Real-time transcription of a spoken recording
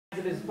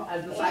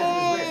as the size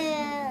of his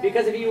wrist.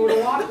 Because if you were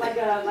to walk like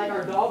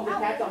our dog, the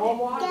cat's at home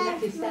walk, he can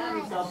actually stab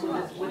himself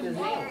with his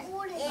nails.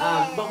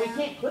 But we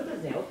can't clip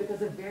his nails because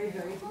they're very,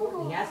 very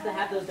important. He has to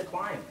have those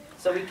declined.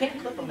 So we can't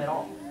clip them at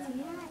all.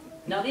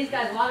 Now these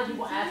guys, a lot of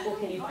people ask, well,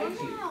 can he bite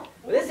you?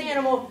 Well, this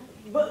animal,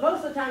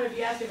 most of the time if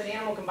you ask if an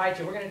animal can bite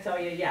you, we're going to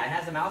tell you, yeah, it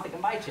has a mouth, it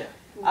can bite you.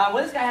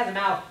 When this guy has a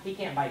mouth, he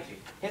can't bite you.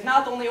 His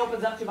mouth only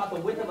opens up to about the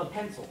width of a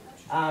pencil.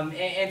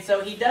 And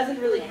so he doesn't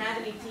really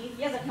have any teeth.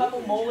 He has a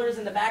couple molars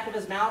in the back of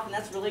his mouth, and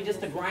that's really just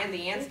to grind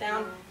the ants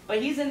down.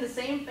 But he's in the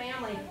same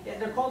family.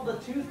 They're called the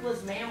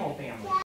toothless mammal family.